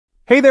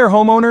Hey there,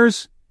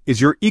 homeowners!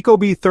 Is your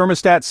ECOBEE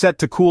thermostat set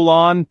to cool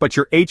on, but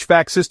your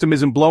HVAC system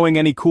isn't blowing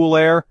any cool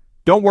air?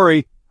 Don't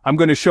worry, I'm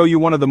going to show you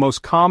one of the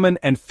most common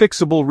and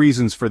fixable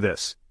reasons for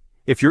this.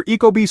 If your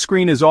ECOBEE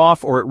screen is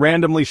off or it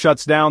randomly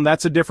shuts down,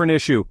 that's a different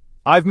issue.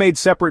 I've made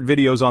separate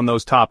videos on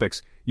those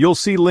topics. You'll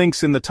see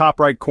links in the top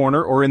right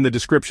corner or in the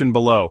description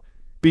below.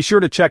 Be sure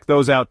to check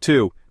those out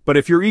too. But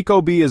if your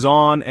ECOBEE is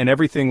on and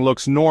everything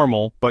looks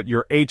normal, but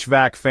your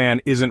HVAC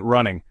fan isn't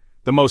running,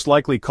 the most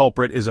likely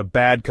culprit is a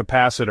bad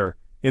capacitor.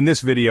 In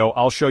this video,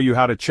 I'll show you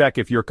how to check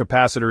if your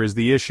capacitor is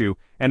the issue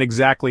and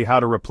exactly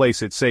how to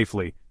replace it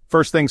safely.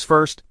 First things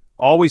first,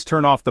 always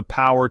turn off the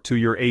power to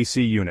your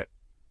AC unit.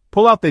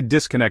 Pull out the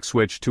disconnect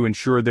switch to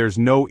ensure there's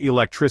no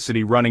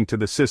electricity running to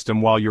the system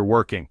while you're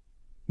working.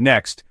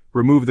 Next,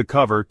 remove the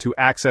cover to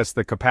access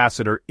the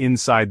capacitor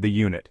inside the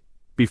unit.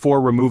 Before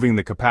removing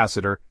the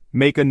capacitor,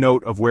 make a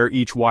note of where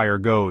each wire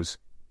goes.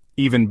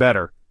 Even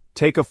better,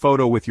 take a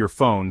photo with your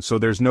phone so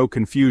there's no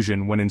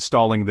confusion when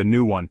installing the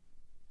new one.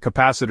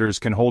 Capacitors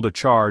can hold a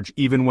charge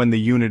even when the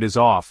unit is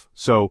off,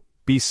 so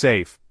be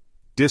safe.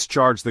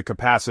 Discharge the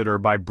capacitor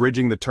by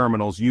bridging the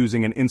terminals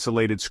using an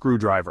insulated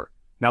screwdriver.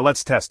 Now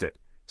let's test it.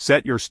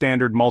 Set your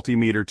standard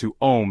multimeter to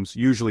ohms,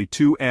 usually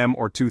 2M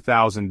or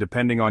 2000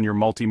 depending on your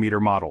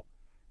multimeter model.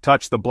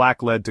 Touch the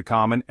black lead to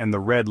common and the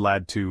red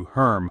lead to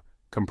Herm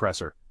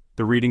compressor.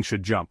 The reading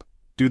should jump.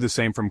 Do the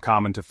same from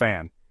common to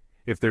fan.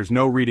 If there's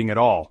no reading at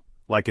all,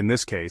 like in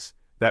this case,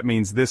 that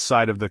means this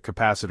side of the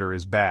capacitor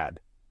is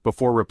bad.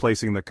 Before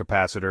replacing the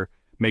capacitor,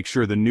 make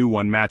sure the new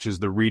one matches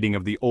the reading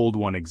of the old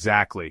one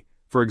exactly.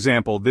 For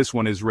example, this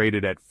one is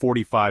rated at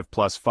 45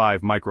 plus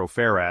 5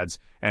 microfarads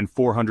and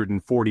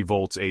 440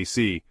 volts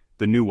AC.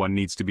 The new one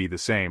needs to be the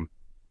same.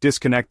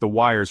 Disconnect the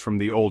wires from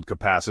the old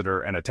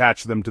capacitor and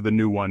attach them to the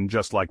new one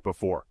just like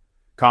before.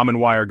 Common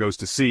wire goes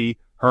to C,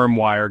 Herm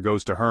wire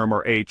goes to Herm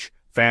or H,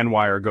 fan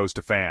wire goes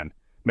to fan.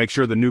 Make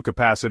sure the new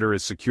capacitor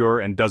is secure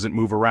and doesn't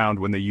move around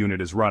when the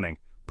unit is running.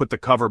 Put the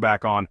cover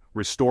back on,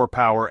 restore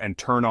power, and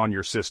turn on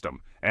your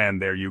system.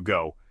 And there you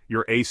go.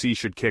 Your AC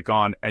should kick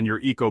on and your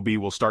ECOBEE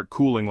will start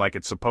cooling like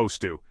it's supposed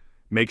to.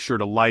 Make sure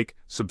to like,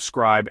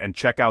 subscribe, and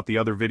check out the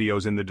other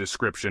videos in the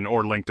description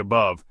or linked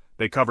above.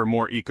 They cover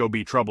more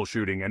ECOBEE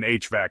troubleshooting and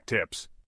HVAC tips.